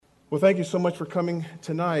Well, thank you so much for coming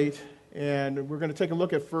tonight, and we're going to take a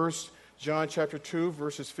look at 1 John chapter 2,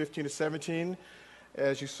 verses 15 to 17,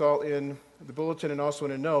 as you saw in the bulletin and also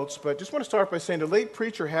in the notes. But just want to start by saying the late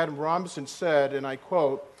preacher Haddon Robinson said, and I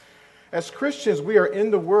quote, "As Christians, we are in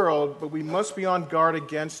the world, but we must be on guard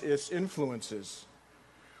against its influences.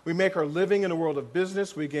 We make our living in the world of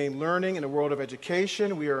business. We gain learning in the world of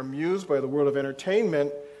education. We are amused by the world of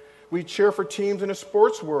entertainment. We cheer for teams in the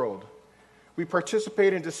sports world. We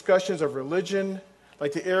participate in discussions of religion.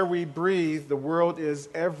 Like the air we breathe, the world is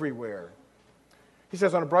everywhere." He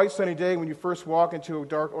says, on a bright sunny day, when you first walk into a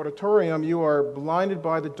dark auditorium, you are blinded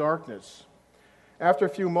by the darkness. After a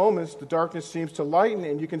few moments, the darkness seems to lighten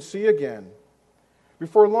and you can see again.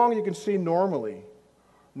 Before long, you can see normally.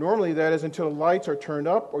 Normally, that is until the lights are turned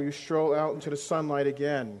up or you stroll out into the sunlight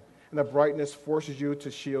again, and the brightness forces you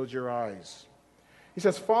to shield your eyes. He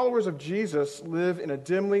says, followers of Jesus live in a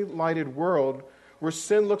dimly lighted world where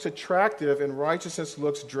sin looks attractive and righteousness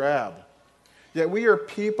looks drab. Yet we are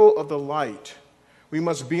people of the light. We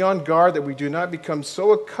must be on guard that we do not become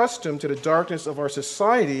so accustomed to the darkness of our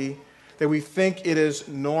society that we think it is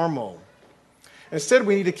normal. Instead,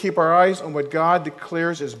 we need to keep our eyes on what God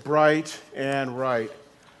declares is bright and right,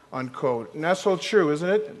 unquote. And that's so true, isn't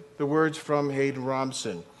it? The words from Haddon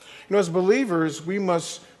Robinson. You know, as believers, we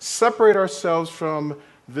must separate ourselves from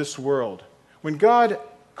this world. When God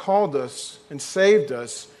called us and saved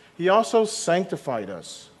us, He also sanctified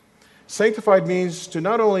us. Sanctified means to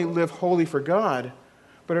not only live holy for God,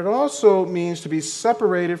 but it also means to be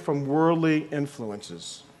separated from worldly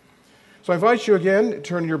influences. So I invite you again to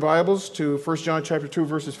turn your Bibles to 1 John chapter 2,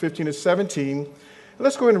 verses 15 to 17. And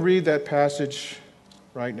let's go ahead and read that passage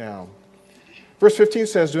right now. Verse 15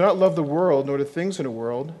 says, "Do not love the world, nor the things in the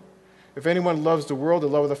world. If anyone loves the world, the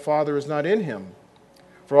love of the Father is not in him.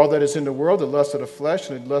 For all that is in the world, the lust of the flesh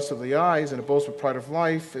and the lust of the eyes and the boastful pride of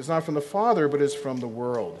life, is not from the Father, but is from the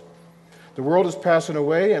world. The world is passing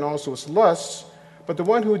away, and also its lusts, but the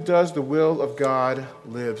one who does the will of God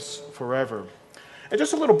lives forever." And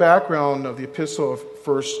just a little background of the epistle of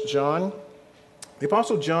 1 John. The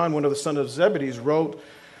Apostle John, one of the sons of Zebedee, wrote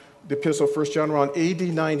the epistle of 1 John around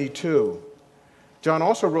AD 92. John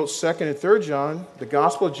also wrote 2nd and 3rd John, the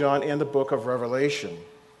Gospel of John, and the book of Revelation.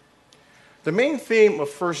 The main theme of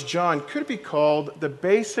 1 John could be called the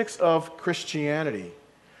basics of Christianity,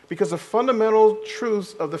 because the fundamental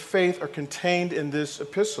truths of the faith are contained in this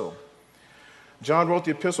epistle. John wrote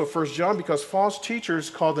the epistle of 1 John because false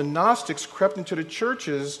teachers called the Gnostics crept into the church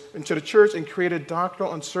and created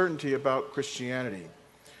doctrinal uncertainty about Christianity.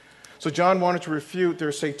 So John wanted to refute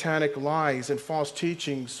their satanic lies and false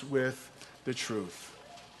teachings with the truth.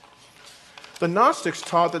 The Gnostics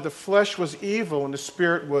taught that the flesh was evil and the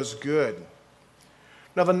spirit was good.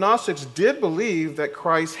 Now, the Gnostics did believe that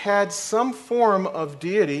Christ had some form of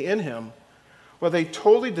deity in him, but they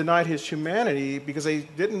totally denied his humanity because they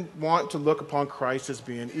didn't want to look upon Christ as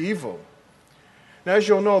being evil. Now, as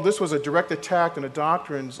you'll know, this was a direct attack on the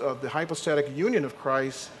doctrines of the hypostatic union of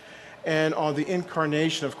Christ and on the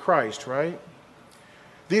incarnation of Christ, right?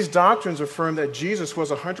 These doctrines affirm that Jesus was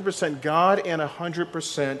 100% God and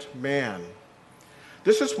 100% man.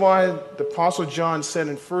 This is why the Apostle John said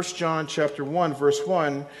in 1 John chapter 1, verse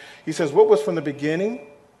 1, he says, "What was from the beginning,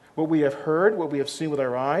 what we have heard, what we have seen with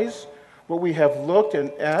our eyes, what we have looked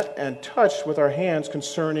at and touched with our hands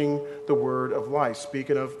concerning the word of life,"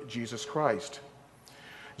 speaking of Jesus Christ.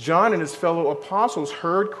 John and his fellow apostles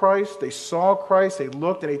heard Christ, they saw Christ, they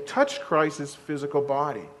looked, and they touched Christ's physical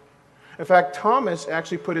body. In fact, Thomas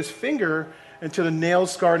actually put his finger into the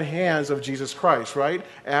nail-scarred hands of Jesus Christ, right,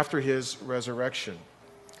 after his resurrection.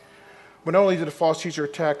 But not only did the false teacher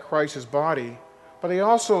attack Christ's body, but they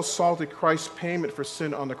also assaulted Christ's payment for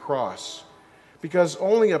sin on the cross. Because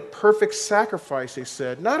only a perfect sacrifice, they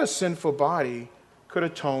said, not a sinful body, could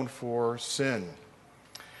atone for sin.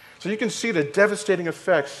 So you can see the devastating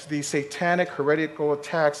effects the satanic heretical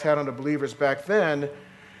attacks had on the believers back then,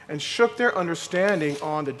 and shook their understanding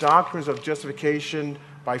on the doctrines of justification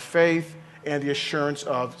by faith and the assurance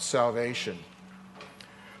of salvation.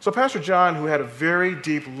 So Pastor John, who had a very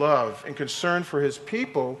deep love and concern for his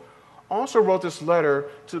people, also wrote this letter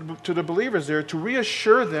to the believers there to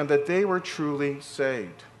reassure them that they were truly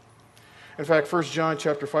saved. In fact, 1 John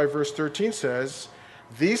chapter 5, verse 13 says,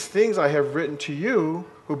 "These things I have written to you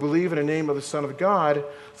who believe in the name of the Son of God,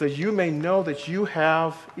 so that you may know that you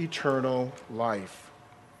have eternal life."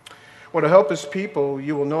 Well, to help his people,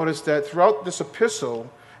 you will notice that throughout this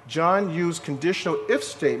epistle, John used conditional if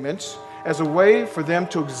statements as a way for them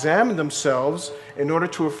to examine themselves in order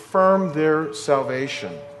to affirm their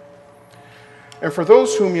salvation. And for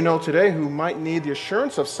those whom you know today who might need the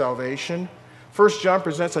assurance of salvation, 1 John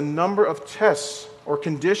presents a number of tests or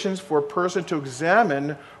conditions for a person to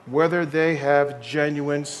examine whether they have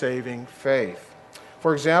genuine saving faith.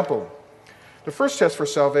 For example, the first test for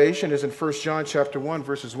salvation is in 1 John chapter 1,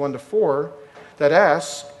 verses 1 to 4, that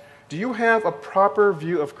asks, do you have a proper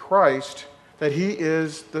view of Christ, that he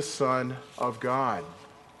is the Son of God?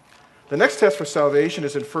 The next test for salvation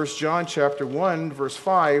is in 1 John chapter 1, verse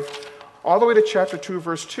 5, all the way to chapter 2,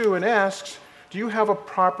 verse 2, and asks, do you have a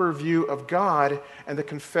proper view of God and the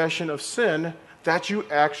confession of sin, that you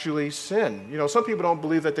actually sin? You know, some people don't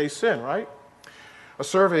believe that they sin, right? A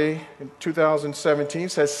survey in 2017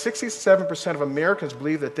 says 67% of Americans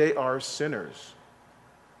believe that they are sinners.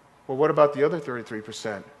 Well, what about the other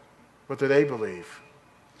 33%? What do they believe?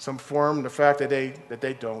 Some form the fact that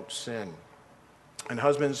they don't sin. And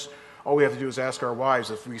husbands, all we have to do is ask our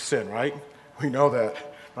wives if we sin, right? We know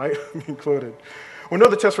that, right? Me included. We know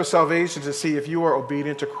the test for salvation is to see if you are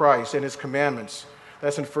obedient to Christ and his commandments.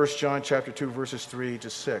 That's in 1 John chapter 2, verses 3 to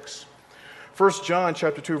 6. 1 John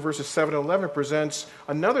chapter 2, verses 7 and 11 presents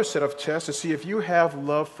another set of tests to see if you have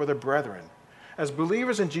love for the brethren. As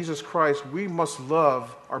believers in Jesus Christ, we must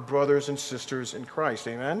love our brothers and sisters in Christ.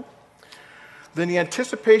 Amen? Then the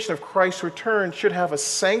anticipation of Christ's return should have a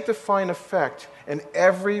sanctifying effect in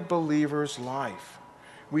every believer's life.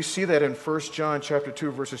 We see that in 1 John chapter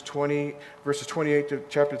 2, verses 28 to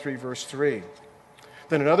chapter 3, verse 3.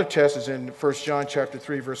 Then another test is in 1 John chapter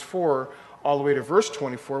 3, verse 4, all the way to verse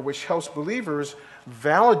 24, which helps believers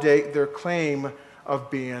validate their claim of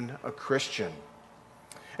being a Christian.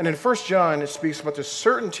 And in 1 John, it speaks about the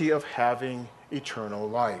certainty of having eternal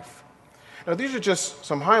life. Now, these are just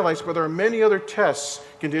some highlights, but there are many other tests,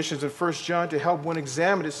 conditions in 1 John to help one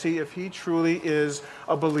examine to see if he truly is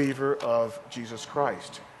a believer of Jesus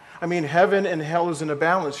Christ. I mean, heaven and hell is in a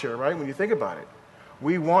balance here, right? When you think about it.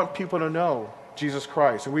 We want people to know Jesus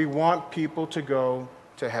Christ, and we want people to go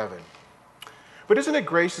to heaven. But isn't it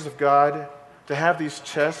gracious of God to have these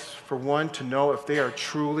tests for one to know if they are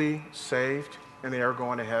truly saved and they are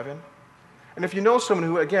going to heaven? And if you know someone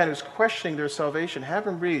who, again, is questioning their salvation, have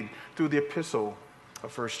them read through the epistle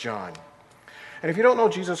of 1 John. And if you don't know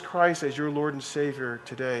Jesus Christ as your Lord and Savior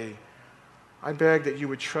today, I beg that you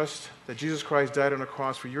would trust that Jesus Christ died on the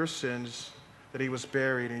cross for your sins, that he was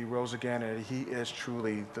buried and he rose again, and he is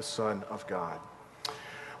truly the Son of God.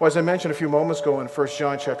 Well, as I mentioned a few moments ago in 1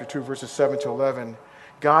 John chapter 2, verses 7 to 11,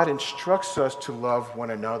 God instructs us to love one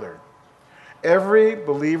another. Every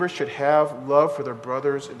believer should have love for their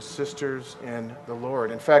brothers and sisters in the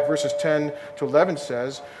Lord. In fact, verses 10 to 11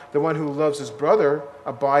 says, the one who loves his brother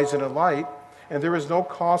abides in the light, and there is no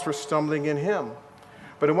cause for stumbling in him.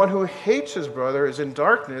 But the one who hates his brother is in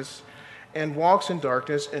darkness and walks in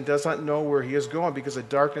darkness and does not know where he is going because the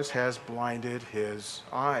darkness has blinded his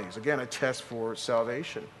eyes. Again, a test for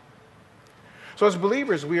salvation. So as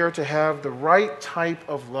believers, we are to have the right type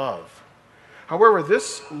of love. However,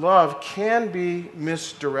 this love can be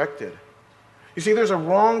misdirected. You see, there's a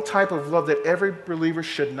wrong type of love that every believer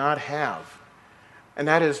should not have, and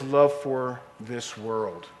that is love for this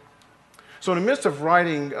world. So in the midst of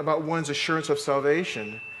writing about one's assurance of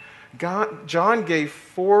salvation, John gave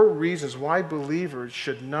 4 reasons why believers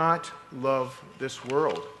should not love this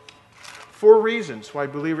world. 4 reasons why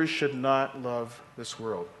believers should not love this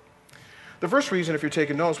world. The first reason, if you're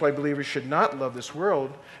taking notes, why believers should not love this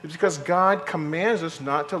world is because God commands us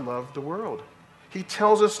not to love the world. He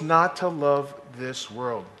tells us not to love this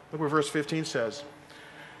world. Look what verse 15 says.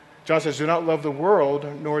 John says, do not love the world,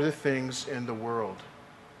 nor the things in the world.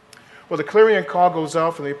 Well, the clarion call goes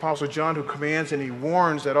out from the Apostle John, who commands and he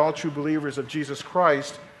warns that all true believers of Jesus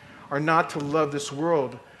Christ are not to love this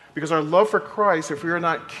world, because our love for Christ, if we are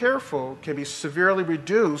not careful, can be severely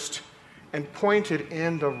reduced and pointed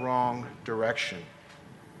in the wrong direction.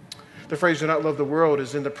 The phrase, do not love the world,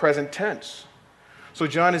 is in the present tense. So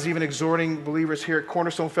John is even exhorting believers here at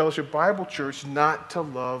Cornerstone Fellowship Bible Church not to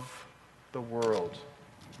love the world.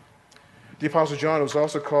 The Apostle John, who's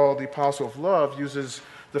also called the Apostle of Love, uses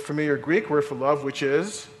the familiar Greek word for love, which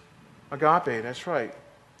is agape. That's right,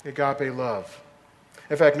 agape love.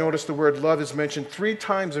 In fact, notice the word love is mentioned 3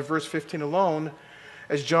 times in verse 15 alone,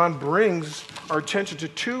 as John brings our attention to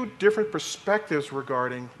 2 different perspectives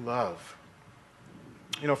regarding love.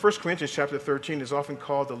 You know, 1 Corinthians chapter 13 is often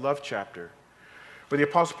called the love chapter, but the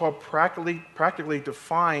Apostle Paul practically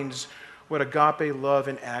defines what agape love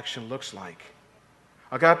in action looks like.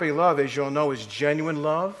 Agape love, as you'll know, is genuine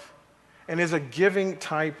love and is a giving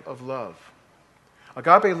type of love.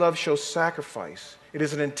 Agape love shows sacrifice. It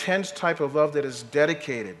is an intense type of love that is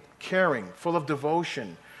dedicated, caring, full of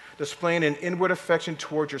devotion, displaying an inward affection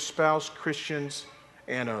towards your spouse, Christians,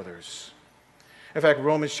 and others. In fact,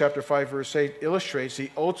 Romans chapter 5, verse 8 illustrates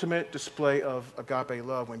the ultimate display of agape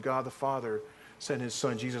love when God the Father sent his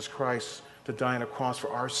Son, Jesus Christ, to die on a cross for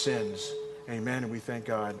our sins. Amen, and we thank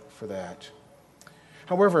God for that.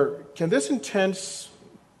 However, can this intense,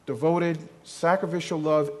 devoted, sacrificial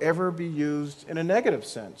love ever be used in a negative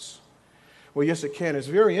sense? Well, yes, it can. It's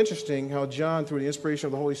very interesting how John, through the inspiration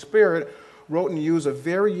of the Holy Spirit, wrote and used a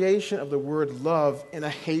variation of the word love in a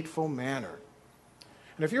hateful manner.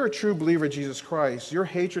 And if you're a true believer in Jesus Christ, your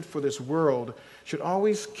hatred for this world should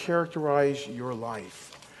always characterize your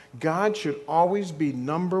life. God should always be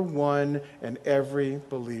number one in every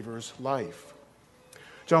believer's life.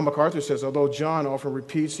 John MacArthur says, although John often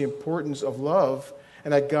repeats the importance of love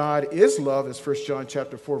and that God is love, as 1 John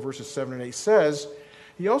chapter 4, verses 7 and 8 says,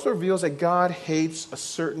 he also reveals that God hates a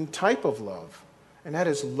certain type of love, and that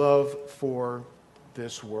is love for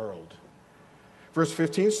this world. Verse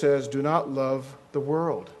 15 says, do not love the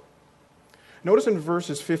world. Notice in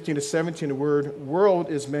verses 15 to 17, the word world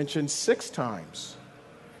is mentioned 6 times.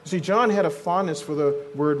 You see, John had a fondness for the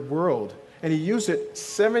word world, and he used it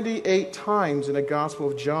 78 times in the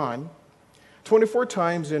Gospel of John, 24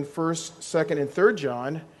 times in 1st, 2nd, and 3rd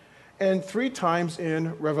John, and 3 times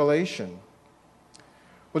in Revelation.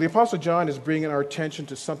 Well, the Apostle John is bringing our attention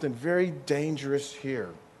to something very dangerous here.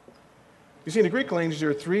 You see, in the Greek language, there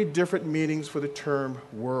are 3 different meanings for the term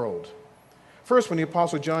world. First, when the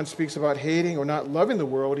Apostle John speaks about hating or not loving the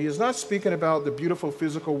world, he is not speaking about the beautiful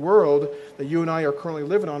physical world that you and I are currently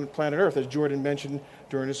living on planet Earth, as Jordan mentioned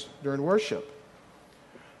during worship.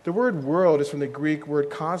 The word world is from the Greek word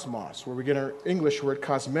cosmos, where we get our English word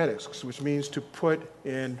cosmetics, which means to put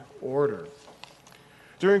in order.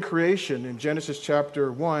 During creation, in Genesis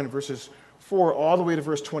chapter 1, verses 4 all the way to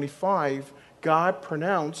verse 25, God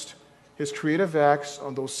pronounced his creative acts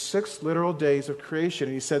on those 6 literal days of creation,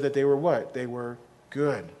 and he said that they were what? They were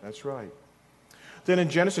good. That's right. Then in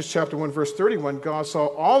Genesis chapter 1, verse 31, God saw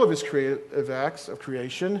all of his creative acts of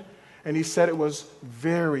creation, and he said it was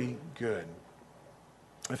very good.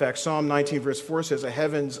 In fact, Psalm 19, verse 4 says, the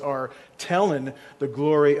heavens are telling the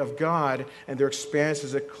glory of God, and their expanse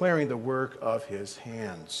is declaring the work of his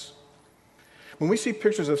hands. When we see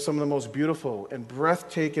pictures of some of the most beautiful and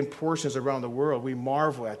breathtaking portions around the world, we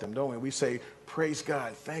marvel at them, don't we? We say, praise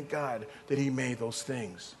God, thank God that he made those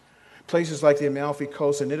things. Places like the Amalfi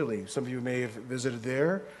Coast in Italy, some of you may have visited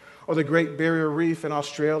there, or the Great Barrier Reef in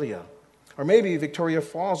Australia, or maybe Victoria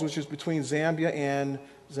Falls, which is between Zambia and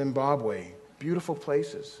Zimbabwe. Beautiful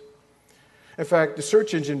places. In fact, the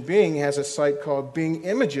search engine Bing has a site called Bing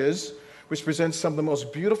Images, which presents some of the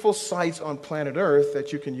most beautiful sites on planet Earth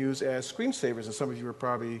that you can use as screensavers, and some of you are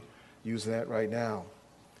probably using that right now.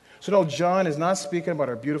 So no, John is not speaking about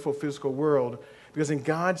our beautiful physical world, because in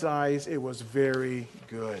God's eyes, it was very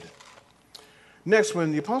good. Next,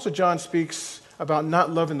 when the Apostle John speaks about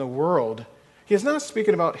not loving the world, he is not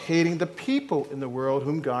speaking about hating the people in the world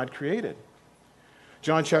whom God created.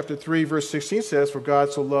 John chapter 3, verse 16 says, for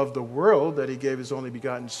God so loved the world that he gave his only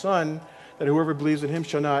begotten Son, that whoever believes in him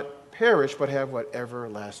shall not perish, but have what?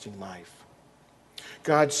 Everlasting life.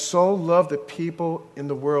 God so loved the people in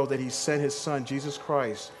the world that he sent his Son, Jesus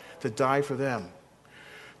Christ, to die for them,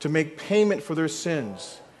 to make payment for their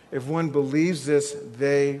sins. If one believes this,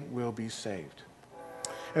 they will be saved.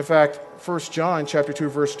 In fact, 1 John chapter 2,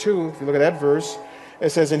 verse 2, if you look at that verse, it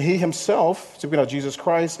says, and he himself, speaking of Jesus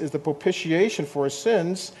Christ, is the propitiation for our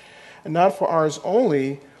sins, and not for ours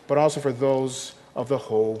only, but also for those of the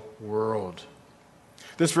whole world.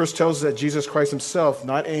 This verse tells us that Jesus Christ himself,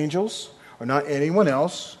 not angels or not anyone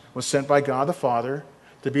else, was sent by God the Father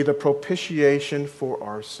to be the propitiation for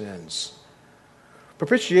our sins.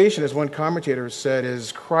 Propitiation, as one commentator said,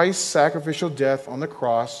 is Christ's sacrificial death on the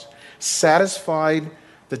cross satisfied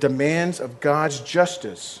the demands of God's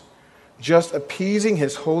justice, just appeasing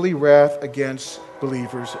his holy wrath against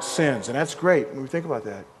believers' sins. And that's great when we think about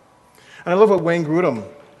that. And I love what Wayne Grudem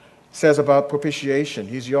says about propitiation.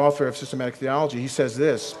 He's the author of Systematic Theology. He says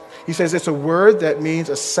this. He says it's a word that means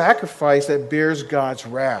a sacrifice that bears God's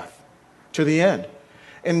wrath to the end.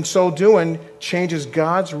 And in so doing, changes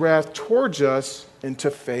God's wrath towards us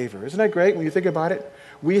into favor. Isn't that great when you think about it?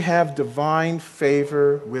 We have divine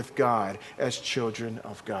favor with God as children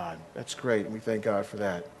of God. That's great, and we thank God for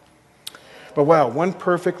that. But wow, one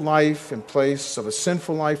perfect life in place of a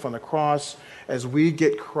sinful life on the cross as we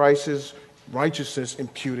get Christ's righteousness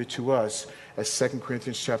imputed to us, as 2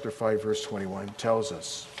 Corinthians chapter 5, verse 21 tells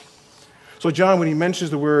us. So John, when he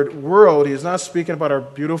mentions the word world, he is not speaking about our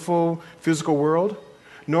beautiful physical world,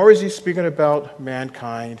 nor is he speaking about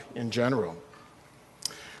mankind in general.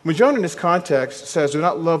 When John in this context says, do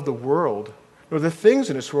not love the world, nor the things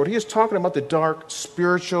in this world. He is talking about the dark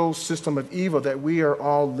spiritual system of evil that we are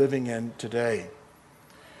all living in today.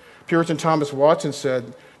 Puritan Thomas Watson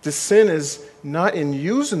said, "The sin is not in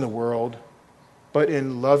using the world, but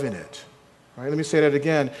in loving it." Right? Let me say that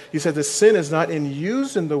again. He said, the sin is not in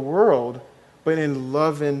using the world, but in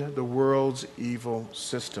loving the world's evil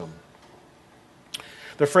system.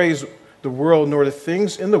 The phrase, "the world nor the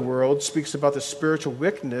things in the world," speaks about the spiritual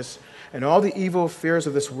wickedness and all the evil affairs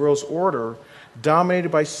of this world's order, dominated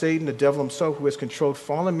by Satan, the devil himself, who has controlled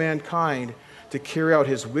fallen mankind to carry out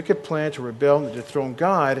his wicked plan to rebel and to dethrone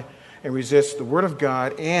God and resist the Word of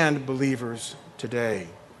God and believers today.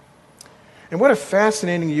 And what a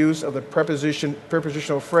fascinating use of the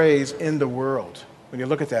prepositional phrase, "in the world," when you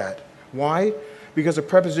look at that. Why? Because the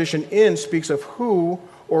preposition "in" speaks of who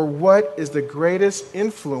or what is the greatest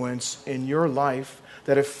influence in your life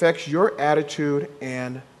that affects your attitude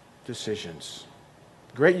and decisions.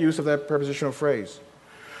 Great use of that prepositional phrase.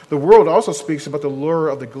 The world also speaks about the lure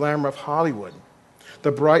of the glamour of Hollywood,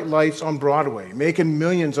 the bright lights on Broadway, making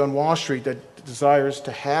millions on Wall Street that desires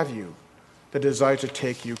to have you, that desires to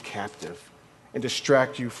take you captive and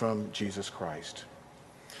distract you from Jesus Christ.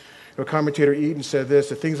 Commentator Eaton said this: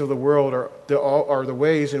 the things of the world are the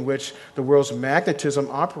ways in which the world's magnetism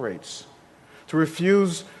operates. To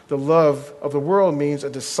refuse the love of the world means a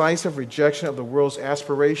decisive rejection of the world's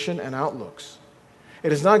aspiration and outlooks.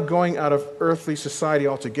 It is not going out of earthly society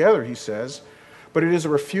altogether, he says, but it is a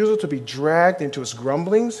refusal to be dragged into its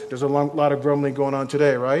grumblings. There's a lot of grumbling going on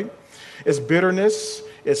today, right? Its bitterness,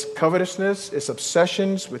 its covetousness, its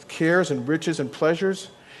obsessions with cares and riches and pleasures,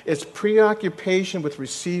 its preoccupation with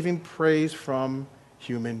receiving praise from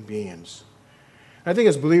human beings. I think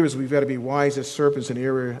as believers, we've got to be wise as serpents in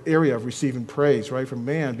the area of receiving praise, right, from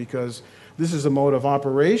man, because this is a mode of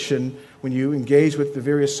operation when you engage with the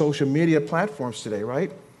various social media platforms today,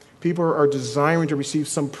 right? People are desiring to receive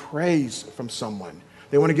some praise from someone.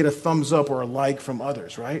 They want to get a thumbs up or a like from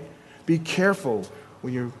others, right? Be careful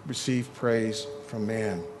when you receive praise from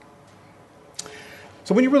man.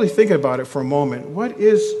 So when you really think about it for a moment, what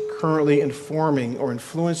is currently informing or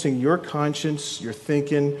influencing your conscience, your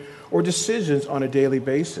thinking, or decisions on a daily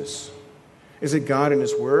basis? Is it God and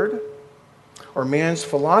His Word? Or man's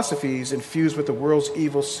philosophies infused with the world's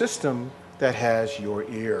evil system that has your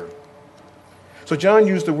ear? So John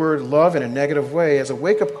used the word love in a negative way as a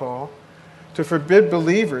wake-up call to forbid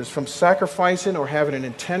believers from sacrificing or having an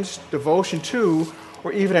intense devotion to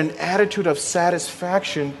or even an attitude of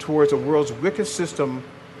satisfaction towards the world's wicked system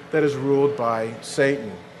that is ruled by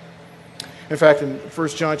Satan. In fact, in 1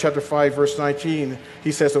 John chapter 5, verse 19,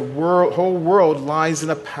 he says the whole world lies in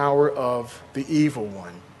the power of the evil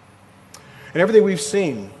one. And everything we've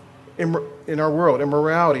seen in our world,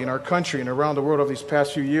 immorality in our country and around the world over these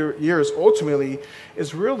past few years, ultimately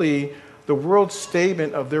is really the world's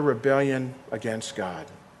statement of their rebellion against God.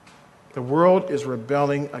 The world is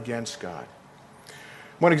rebelling against God.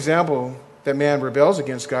 One example that man rebels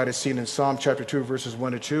against God is seen in Psalm chapter 2, verses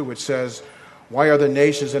 1 to 2, which says, "Why are the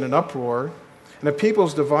nations in an uproar, and the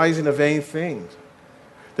peoples devising a vain thing?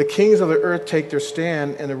 The kings of the earth take their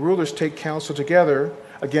stand, and the rulers take counsel together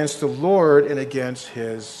against the Lord and against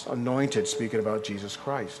His anointed," speaking about Jesus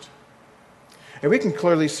Christ. And we can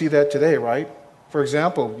clearly see that today, right? For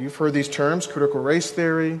example, you've heard these terms: critical race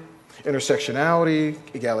theory, intersectionality,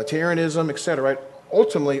 egalitarianism, etc., right?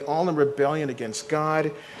 Ultimately, all in rebellion against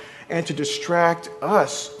God and to distract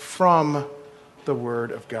us from the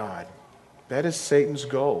Word of God. That is Satan's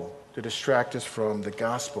goal, to distract us from the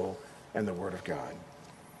gospel and the Word of God.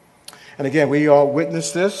 And again, we all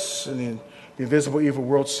witness this in the invisible evil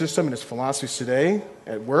world system and its philosophies today.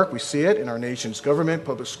 At work, we see it in our nation's government,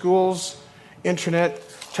 public schools, internet,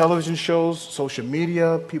 television shows, social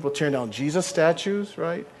media, people tearing down Jesus statues,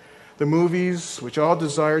 right? The movies, which all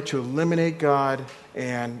desire to eliminate God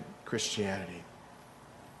and Christianity.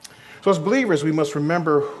 So as believers, we must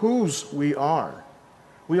remember whose we are.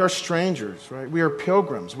 We are strangers, right? We are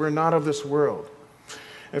pilgrims. We're not of this world.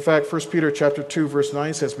 In fact, 1 Peter chapter 2, verse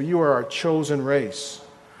 9 says, "But you are a chosen race,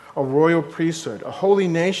 a royal priesthood, a holy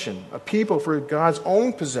nation, a people for God's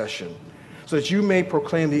own possession, so that you may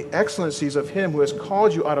proclaim the excellencies of Him who has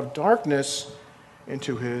called you out of darkness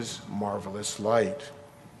into His marvelous light."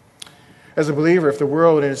 As a believer, if the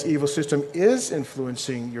world and its evil system is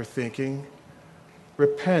influencing your thinking,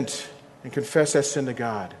 repent and confess that sin to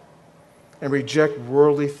God and reject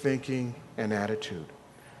worldly thinking and attitude.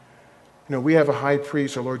 You know, we have a high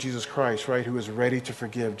priest, our Lord Jesus Christ, right, who is ready to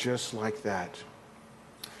forgive just like that.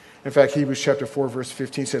 In fact, Hebrews chapter 4, verse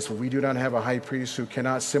 15 says, "For we do not have a high priest who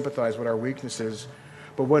cannot sympathize with our weaknesses,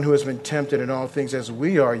 but one who has been tempted in all things as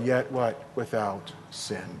we are, yet what? Without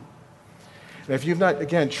sin." And if you've not,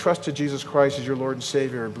 again, trusted Jesus Christ as your Lord and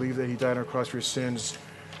Savior and believe that he died on the cross for your sins,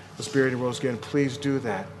 was buried and rose again, please do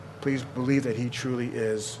that. Please believe that he truly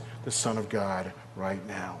is the Son of God right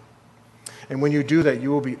now. And when you do that,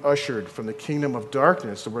 you will be ushered from the kingdom of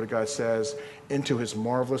darkness, the Word of God says, into his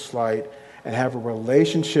marvelous light and have a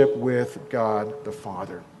relationship with God the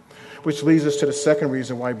Father. Which leads us to the second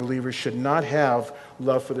reason why believers should not have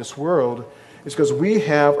love for this world, is because we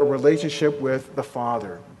have a relationship with the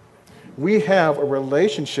Father. We have a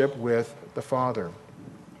relationship with the Father.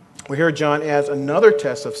 We hear John adds another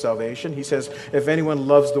test of salvation. He says, if anyone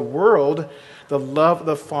loves the world, the love of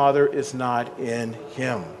the Father is not in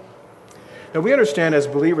him. Now, we understand as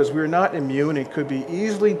believers we are not immune and could be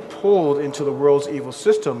easily pulled into the world's evil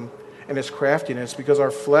system and its craftiness because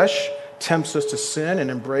our flesh tempts us to sin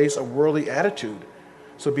and embrace a worldly attitude.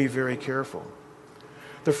 So be very careful.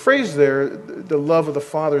 The phrase there, the love of the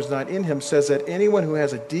Father is not in him, says that anyone who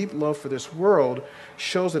has a deep love for this world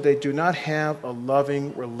shows that they do not have a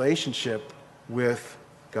loving relationship with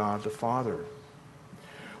God the Father.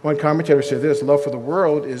 One commentator said this, love for the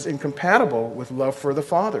world is incompatible with love for the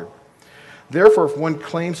Father. Therefore, if one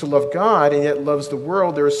claims to love God and yet loves the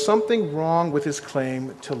world, there is something wrong with his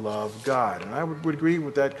claim to love God. And I would agree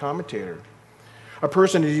with that commentator. A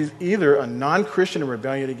person is either a non-Christian in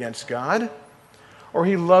rebellion against God, or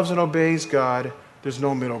he loves and obeys God. There's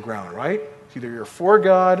no middle ground, right? It's either you're for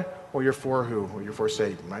God or you're for who? Or you're for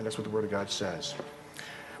Satan, right? That's what the Word of God says.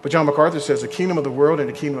 But John MacArthur says the kingdom of the world and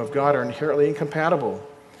the kingdom of God are inherently incompatible.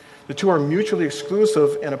 The two are mutually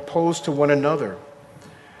exclusive and opposed to one another.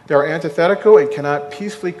 They are antithetical and cannot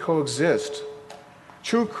peacefully coexist.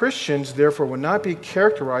 True Christians, therefore, will not be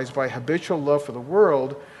characterized by habitual love for the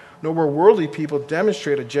world, nor will worldly people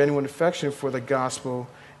demonstrate a genuine affection for the gospel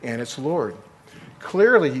and its Lord.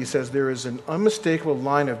 Clearly, he says, there is an unmistakable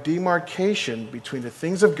line of demarcation between the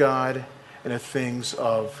things of God and the things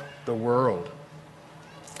of the world.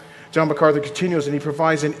 John MacArthur continues, and he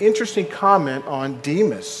provides an interesting comment on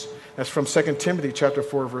Demas. That's from 2 Timothy chapter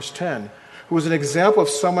 4, verse 10. Who was an example of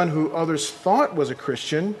someone who others thought was a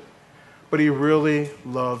Christian, but he really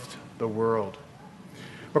loved the world.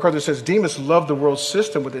 MacArthur says Demas loved the world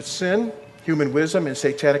system with its sin, human wisdom, and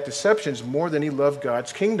satanic deceptions more than he loved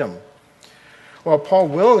God's kingdom. While Paul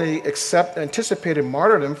willingly anticipated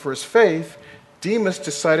martyrdom for his faith, Demas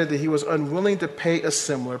decided that he was unwilling to pay a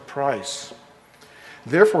similar price.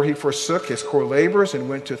 Therefore, he forsook his core labors and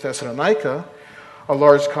went to Thessalonica, a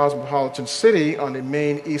large cosmopolitan city on the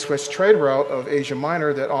main east-west trade route of Asia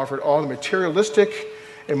Minor that offered all the materialistic,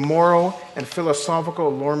 immoral, and philosophical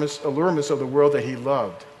allurements of the world that he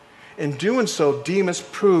loved. In doing so, Demas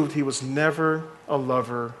proved he was never a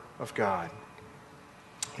lover of God.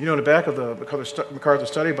 You know, in the back of the MacArthur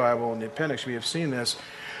Study Bible, in the appendix, we have seen this.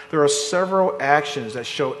 There are several actions that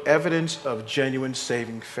show evidence of genuine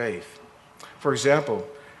saving faith. For example,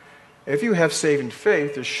 if you have saving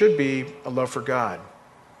faith, there should be a love for God,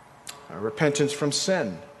 repentance from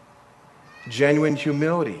sin, genuine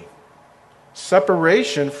humility,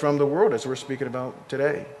 separation from the world, as we're speaking about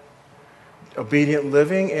today, obedient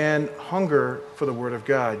living, and hunger for the Word of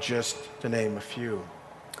God, just to name a few.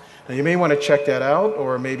 Now, you may want to check that out,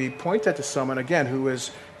 or maybe point that to someone, again, who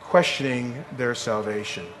is questioning their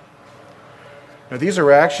salvation. Now, these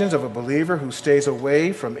are actions of a believer who stays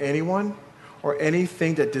away from anyone or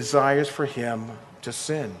anything that desires for him to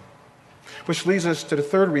sin. Which leads us to the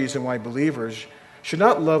third reason why believers should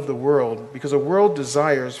not love the world, because the world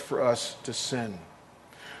desires for us to sin.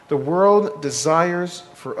 The world desires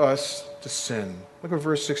for us to sin. Look what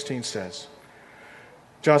verse 16 says.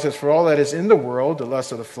 John says, for all that is in the world, the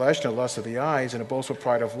lust of the flesh and the lust of the eyes and the boastful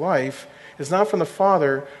pride of life, is not from the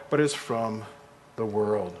Father, but is from the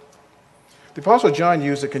world. The Apostle John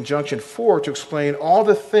used the conjunction for to explain all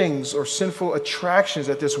the things or sinful attractions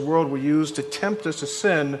that this world will use to tempt us to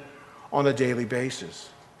sin on a daily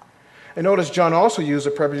basis. And notice John also used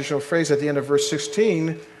a prepositional phrase at the end of verse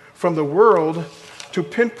 16, from the world, to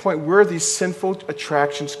pinpoint where these sinful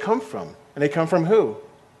attractions come from. And they come from who?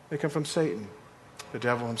 They come from Satan, the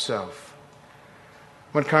devil himself.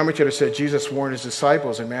 One commentator said Jesus warned his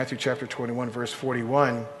disciples in Matthew chapter 21, verse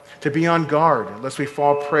 41, to be on guard lest we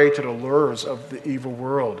fall prey to the lures of the evil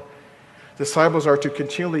world. Disciples are to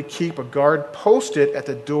continually keep a guard posted at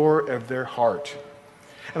the door of their heart.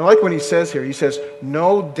 And I like when he says here, he says,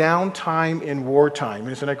 no downtime in wartime.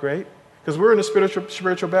 Isn't that great? Because we're in a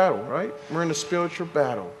spiritual battle, right? We're in a spiritual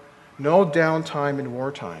battle. No downtime in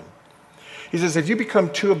wartime. He says, if you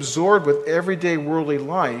become too absorbed with everyday worldly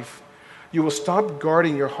life, you will stop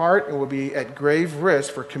guarding your heart and will be at grave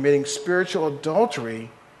risk for committing spiritual adultery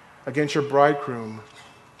against your bridegroom,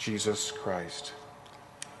 Jesus Christ.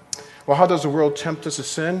 Well, how does the world tempt us to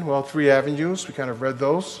sin? Well, three avenues. We kind of read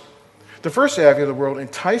those. The first avenue the world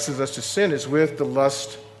entices us to sin is with the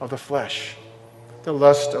lust of the flesh. The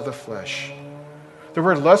lust of the flesh. The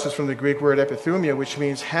word lust is from the Greek word epithumia, which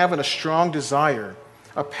means having a strong desire,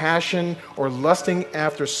 a passion, or lusting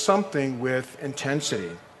after something with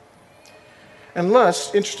intensity. And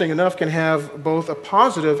lust, interesting enough, can have both a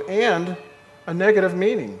positive and a negative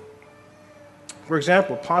meaning. For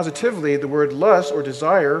example, positively, the word lust or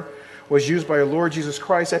desire was used by our Lord Jesus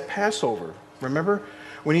Christ at Passover. Remember?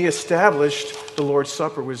 When he established the Lord's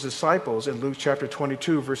Supper with his disciples in Luke chapter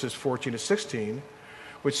 22, verses 14 to 16,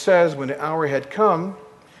 which says, when the hour had come,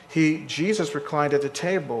 Jesus reclined at the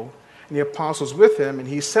table, and the apostles with him, and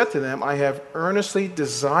he said to them, I have earnestly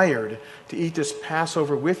desired to eat this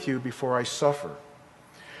Passover with you before I suffer.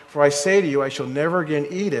 For I say to you, I shall never again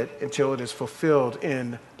eat it until it is fulfilled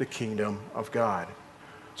in the kingdom of God.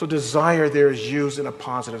 So desire there is used in a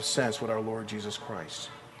positive sense with our Lord Jesus Christ.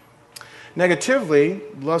 Negatively,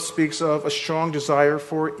 lust speaks of a strong desire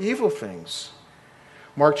for evil things.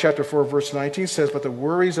 Mark chapter 4, verse 19 says, but the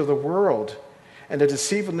worries of the world and the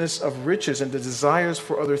deceitfulness of riches and the desires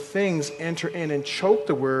for other things enter in and choke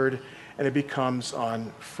the word, and it becomes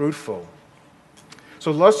unfruitful.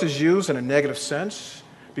 So lust is used in a negative sense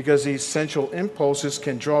because these sensual impulses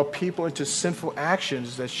can draw people into sinful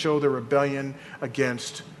actions that show their rebellion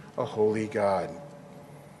against a holy God.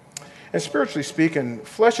 And spiritually speaking,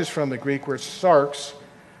 flesh is from the Greek word sarx,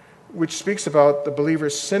 which speaks about the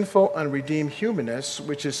believer's sinful, unredeemed humanness,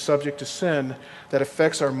 which is subject to sin that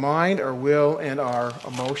affects our mind, our will, and our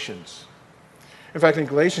emotions. In fact, in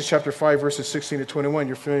Galatians chapter 5, verses 16 to 21,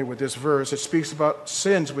 you're familiar with this verse. It speaks about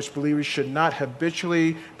sins which believers should not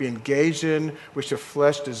habitually be engaged in, which the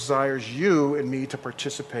flesh desires you and me to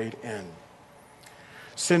participate in.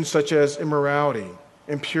 Sins such as immorality,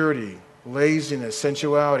 impurity, laziness,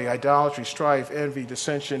 sensuality, idolatry, strife, envy,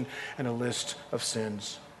 dissension, and a list of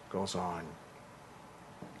sins goes on.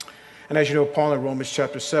 And as you know, Paul in Romans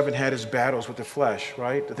chapter 7 had his battles with the flesh,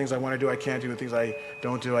 right? The things I want to do, I can't do. The things I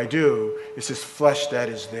don't do, I do. It's this flesh that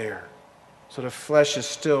is there. So the flesh is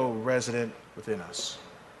still resident within us.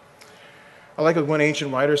 I like what one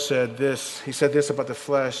ancient writer said this. He said this about the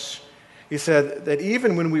flesh. He said that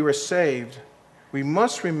even when we were saved, we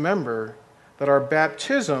must remember that our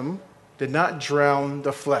baptism did not drown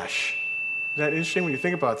the flesh. Isn't that interesting when you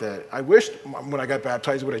think about that? I wish when I got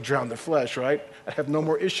baptized it would have drowned the flesh, right? I'd have no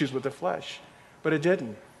more issues with the flesh. But it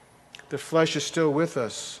didn't. The flesh is still with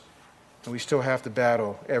us, and we still have to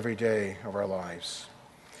battle every day of our lives.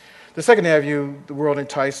 The second avenue the world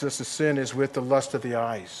entices us to sin is with the lust of the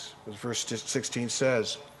eyes, as verse 16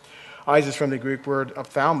 says. Eyes is from the Greek word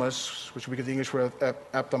ophthalmos, which we get the English word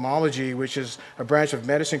ophthalmology, which is a branch of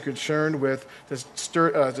medicine concerned with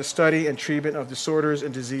the study and treatment of disorders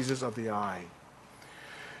and diseases of the eye.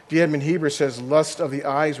 D. Edmund Heber says, lust of the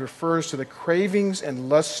eyes refers to the cravings and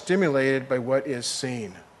lust stimulated by what is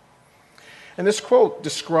seen. And this quote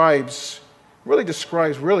describes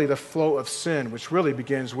the flow of sin, which really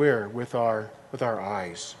begins where? With our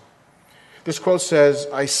eyes. This quote says,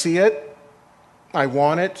 I see it, I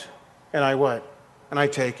want it, and I what? And I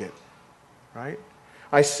take it, right?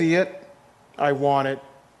 I see it, I want it,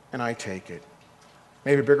 and I take it.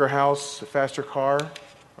 Maybe a bigger house, a faster car,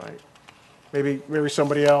 right? Maybe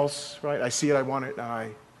somebody else, right? I see it, I want it, and I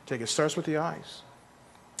take it. It starts with the eyes.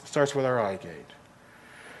 It starts with our eye gate.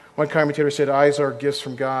 One commentator said, eyes are gifts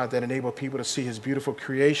from God that enable people to see his beautiful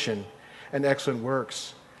creation and excellent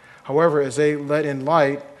works. However, as they let in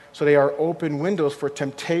light, so they are open windows for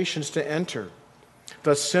temptations to enter.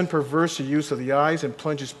 Thus, sin perverts the use of the eyes and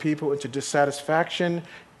plunges people into dissatisfaction,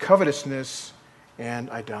 covetousness, and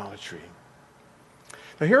idolatry.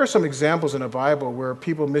 Now, here are some examples in the Bible where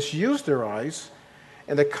people misused their eyes,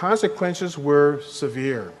 and the consequences were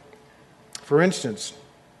severe. For instance,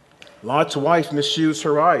 Lot's wife misused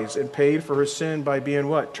her eyes and paid for her sin by being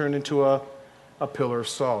what? Turned into a pillar of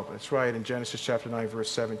salt. That's right, in Genesis chapter 9, verse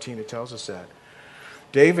 17, it tells us that.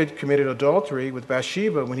 David committed adultery with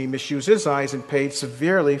Bathsheba when he misused his eyes and paid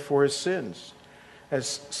severely for his sins,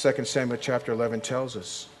 as 2 Samuel chapter 11 tells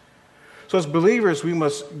us. So as believers, we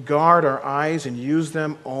must guard our eyes and use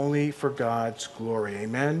them only for God's glory.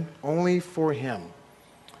 Amen? Only for him.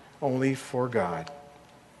 Only for God.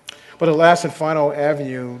 But the last and final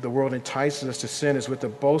avenue the world entices us to sin is with the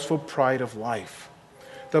boastful pride of life.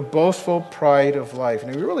 The boastful pride of life. And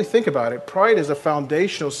if we really think about it, pride is a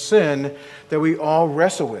foundational sin that we all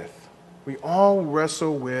wrestle with. We all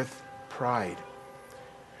wrestle with pride.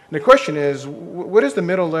 And the question is, what is the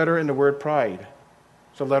middle letter in the word pride?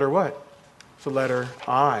 It's the letter what? It's the letter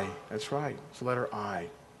I. That's right. It's the letter I.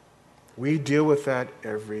 We deal with that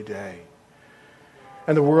every day.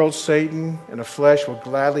 And the world, Satan, and the flesh will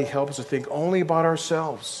gladly help us to think only about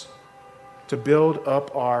ourselves, to build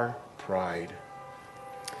up our pride.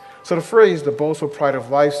 So the phrase, the boastful pride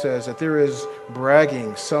of life, says that there is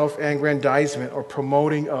bragging, self-aggrandizement, or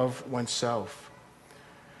promoting of oneself.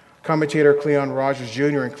 Commentator Cleon Rogers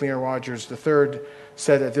Jr. and Cleon Rogers III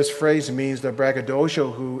said that this phrase means the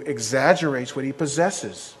braggadocio who exaggerates what he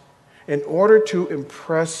possesses in order to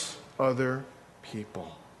impress other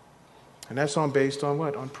people. And that's based on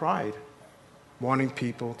what? On pride, wanting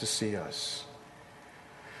people to see us.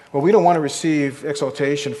 Well, we don't want to receive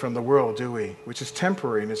exaltation from the world, do we? Which is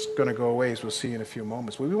temporary and it's going to go away, as we'll see in a few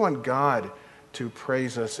moments. But we want God to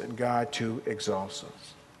praise us and God to exalt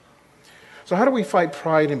us. So how do we fight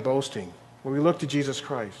pride and boasting? Well, we look to Jesus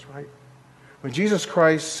Christ, right? When Jesus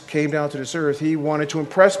Christ came down to this earth, he wanted to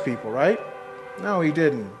impress people, right? No, he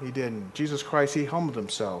didn't. He didn't. Jesus Christ, he humbled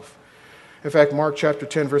himself. In fact, Mark chapter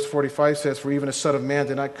 10, verse 45 says, "For even the Son of Man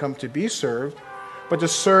did not come to be served, but to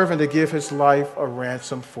serve and to give his life a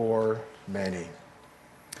ransom for many."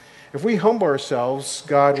 If we humble ourselves,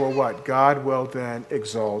 God will what? God will then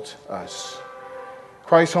exalt us.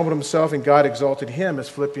 Christ humbled himself and God exalted him, as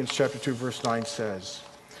Philippians chapter 2, verse 9 says.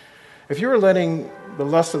 If you are letting the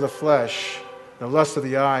lust of the flesh, the lust of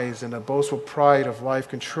the eyes, and the boastful pride of life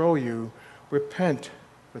control you, repent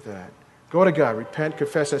with that. Go to God, repent,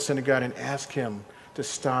 confess that sin to God, and ask him to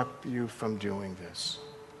stop you from doing this.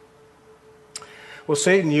 Well,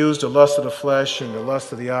 Satan used the lust of the flesh and the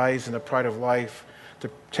lust of the eyes and the pride of life to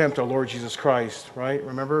tempt our Lord Jesus Christ, right?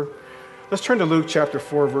 Remember? Let's turn to Luke chapter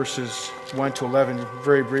 4, verses 1 to 11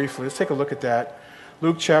 very briefly. Let's take a look at that.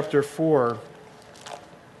 Luke chapter 4,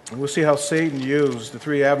 and we'll see how Satan used the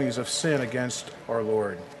three avenues of sin against our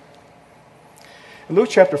Lord. In Luke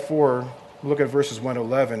chapter 4, we'll look at verses 1 to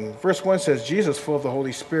 11. Verse 1 says, "Jesus, full of the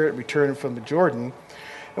Holy Spirit, returned from the Jordan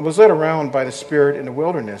and was led around by the Spirit in the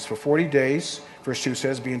wilderness for 40 days." Verse 2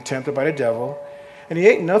 says, "being tempted by the devil. And he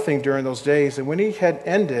ate nothing during those days. And when they had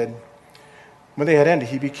ended,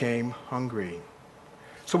 he became hungry."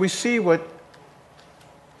 So we see what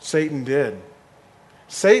Satan did.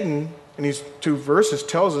 Satan, in these two verses,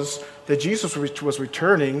 tells us that Jesus was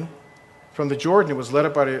returning from the Jordan. It was led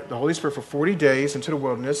up by the Holy Spirit for 40 days into the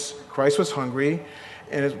wilderness. Christ was hungry,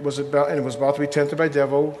 and it was about to be tempted by the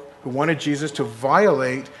devil, who wanted Jesus to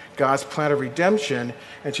violate God's plan of redemption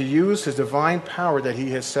and to use his divine power that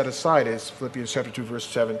he has set aside, as Philippians chapter 2, verse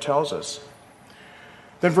 7 tells us.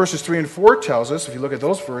 Then verses 3 and 4 tells us, if you look at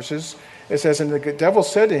those verses, it says, "And the devil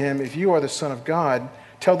said to him, 'If you are the Son of God,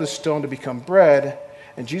 tell this stone to become bread.'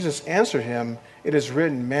 And Jesus answered him, 'It is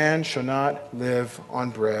written, man shall not live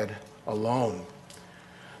on bread alone.'"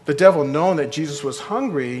 The devil, knowing that Jesus was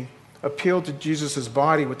hungry, appealed to Jesus'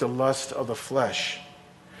 body with the lust of the flesh.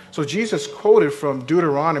 So Jesus quoted from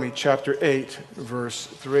Deuteronomy chapter 8, verse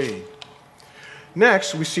 3.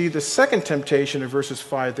 Next, we see the second temptation in verses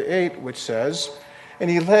 5 to 8, which says, "And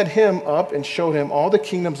he led him up and showed him all the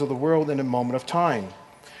kingdoms of the world in a moment of time.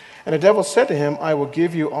 And the devil said to him, 'I will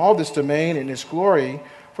give you all this domain and its glory,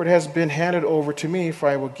 for it has been handed over to me, for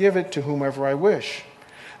I will give it to whomever I wish.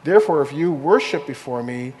 Therefore, if you worship before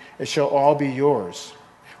me, it shall all be yours.'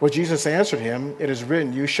 Well, Jesus answered him, 'It is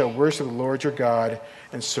written, you shall worship the Lord your God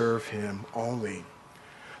and serve him only.'"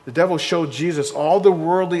 The devil showed Jesus all the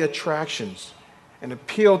worldly attractions and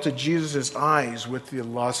appealed to Jesus' eyes with the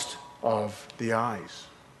lust of the eyes.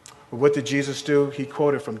 But what did Jesus do? He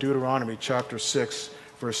quoted from Deuteronomy chapter 6,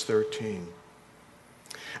 verse 13.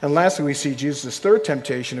 And lastly, we see Jesus' third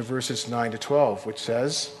temptation in verses 9 to 12, which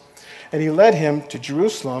says, "And he led him to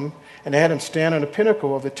Jerusalem and had him stand on the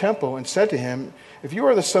pinnacle of the temple and said to him, 'If you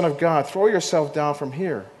are the Son of God, throw yourself down from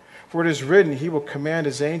here. For it is written, he will command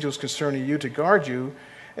his angels concerning you to guard you,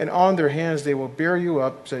 and on their hands they will bear you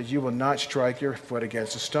up, so that you will not strike your foot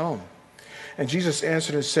against a stone.' And Jesus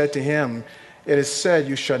answered and said to him, 'It is said,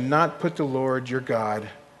 you shall not put the Lord your God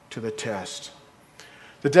to the test.'"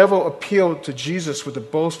 The devil appealed to Jesus with the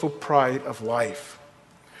boastful pride of life,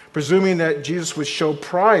 presuming that Jesus would show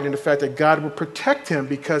pride in the fact that God would protect him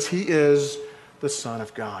because he is the Son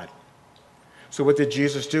of God. So what did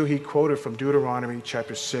Jesus do? He quoted from Deuteronomy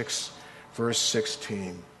chapter 6, verse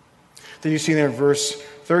 16. Then you see there in verse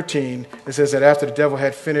 13, it says that after the devil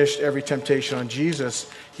had finished every temptation on Jesus,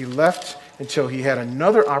 he left until he had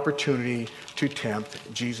another opportunity to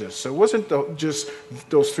tempt Jesus. So it wasn't just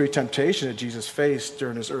those three temptations that Jesus faced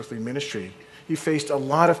during his earthly ministry. He faced a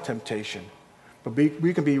lot of temptation. But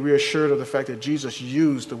we can be reassured of the fact that Jesus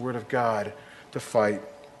used the Word of God to fight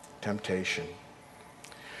temptation.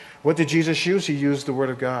 What did Jesus use? He used the Word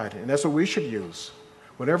of God. And that's what we should use.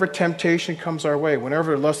 Whenever temptation comes our way,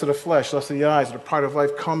 whenever the lust of the flesh, lust of the eyes, or the pride of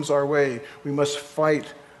life comes our way, we must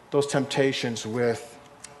fight those temptations with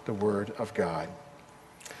the Word of God.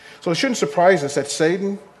 So it shouldn't surprise us that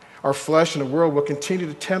Satan, our flesh, and the world will continue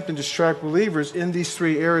to tempt and distract believers in these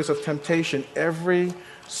three areas of temptation every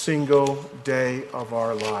single day of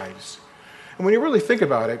our lives. And when you really think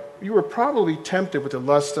about it, you were probably tempted with the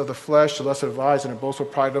lust of the flesh, the lust of the eyes, and the boastful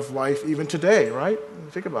pride of life even today, right?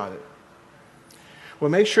 Think about it.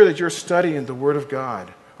 Well, make sure that you're studying the Word of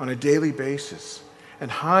God on a daily basis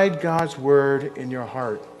and hide God's Word in your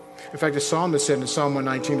heart. In fact, the psalmist said in Psalm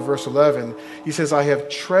 119, verse 11, he says, I have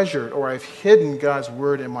treasured or I've hidden God's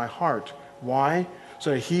Word in my heart. Why?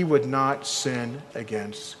 So that he would not sin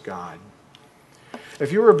against God.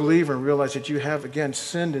 If you're a believer and realize that you have, again,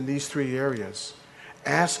 sinned in these three areas,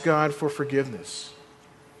 ask God for forgiveness.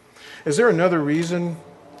 Is there another reason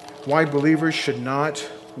why believers should not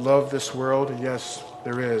love this world? And yes,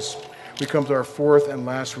 there is. We come to our fourth and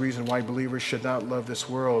last reason why believers should not love this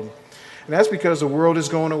world. And that's because the world is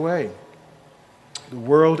going away. The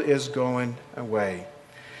world is going away.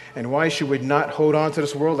 And why should we not hold on to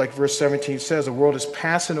this world? Like verse 17 says, the world is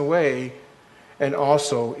passing away and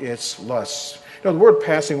also its lusts. You know, the word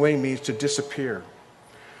passing away means to disappear.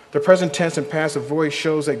 The present tense and passive voice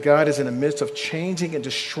shows that God is in the midst of changing and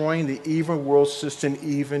destroying the evil world system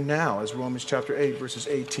even now, as Romans chapter 8, verses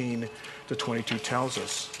 18 to 22 tells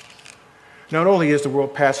us. Not only is the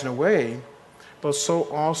world passing away, but so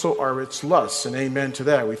also are its lusts, and amen to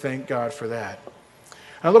that. We thank God for that.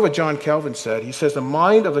 I love what John Calvin said. He says, the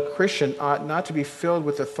mind of the Christian ought not to be filled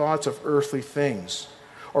with the thoughts of earthly things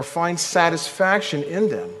or find satisfaction in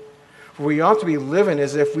them. For we ought to be living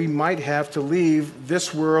as if we might have to leave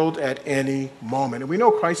this world at any moment. And we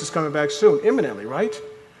know Christ is coming back soon, imminently, right?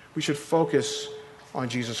 We should focus on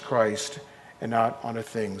Jesus Christ and not on the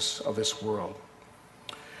things of this world.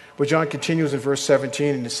 But John continues in verse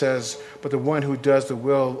 17 and it says, but the one who does the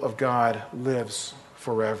will of God lives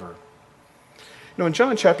forever. You know, in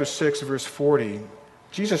John chapter 6, verse 40,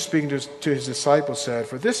 Jesus speaking to his disciples said,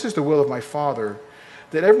 for this is the will of my Father,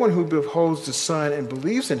 that everyone who beholds the Son and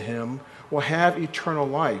believes in him will have eternal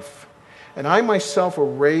life, and I myself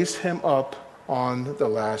will raise him up on the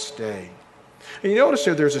last day. And you notice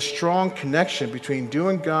here there's a strong connection between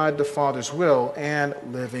doing God the Father's will and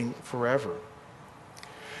living forever.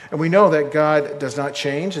 And we know that God does not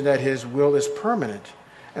change and that his will is permanent,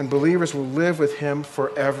 and believers will live with him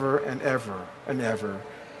forever and ever and ever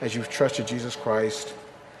as you've trusted Jesus Christ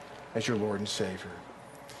as your Lord and Savior.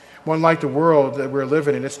 One like the world that we're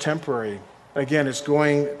living in, it's temporary. Again, it's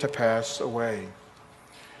going to pass away.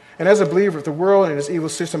 And as a believer, if the world and its evil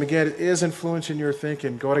system, again, it is influencing your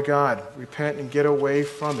thinking, go to God, repent, and get away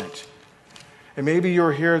from it. And maybe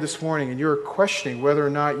you're here this morning and you're questioning whether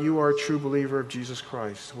or not you are a true believer of Jesus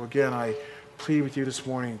Christ. Well, again, I plead with you this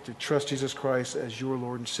morning to trust Jesus Christ as your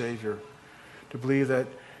Lord and Savior, to believe that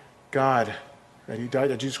God, that he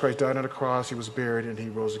died, that Jesus Christ died on the cross, he was buried, and he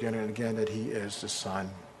rose again and again, that he is the Son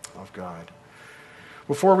of God.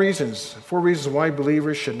 Well, four reasons why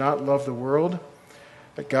believers should not love the world.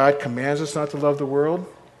 That God commands us not to love the world.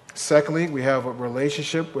 Secondly, we have a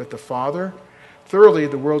relationship with the Father. Thirdly,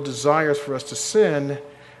 the world desires for us to sin.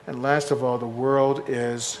 And last of all, the world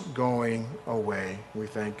is going away. We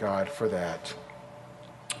thank God for that.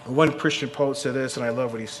 One Christian poet said this, and I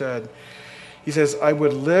love what he said. He says, I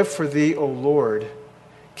would live for thee, O Lord.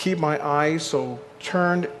 Keep my eyes so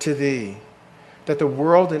turned to thee, that the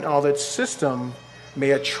world and all its system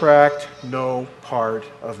may attract no part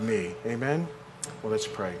of me. Amen? Well, let's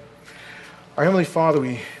pray. Our Heavenly Father,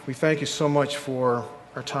 we thank you so much for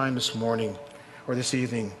our time this morning or this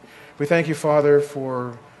evening. We thank you, Father,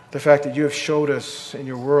 for the fact that you have showed us in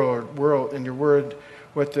your world in your word,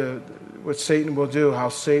 what Satan will do, how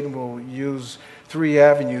Satan will use three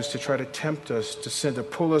avenues to try to tempt us to sin, to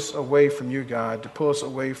pull us away from you, God, to pull us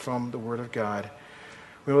away from the Word of God.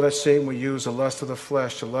 We know that Satan will use the lust of the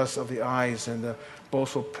flesh, the lust of the eyes, and the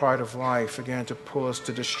boastful pride of life, again, to pull us,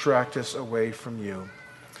 to distract us away from you.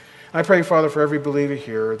 I pray, Father, for every believer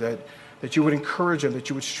here that you would encourage them, that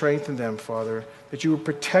you would strengthen them, Father, that you would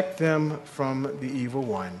protect them from the evil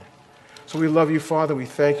one. So we love you, Father. We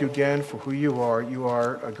thank you again for who you are. You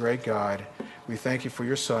are a great God. We thank you for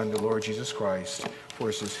your Son, the Lord Jesus Christ. For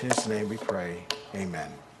it's in his name we pray. Amen.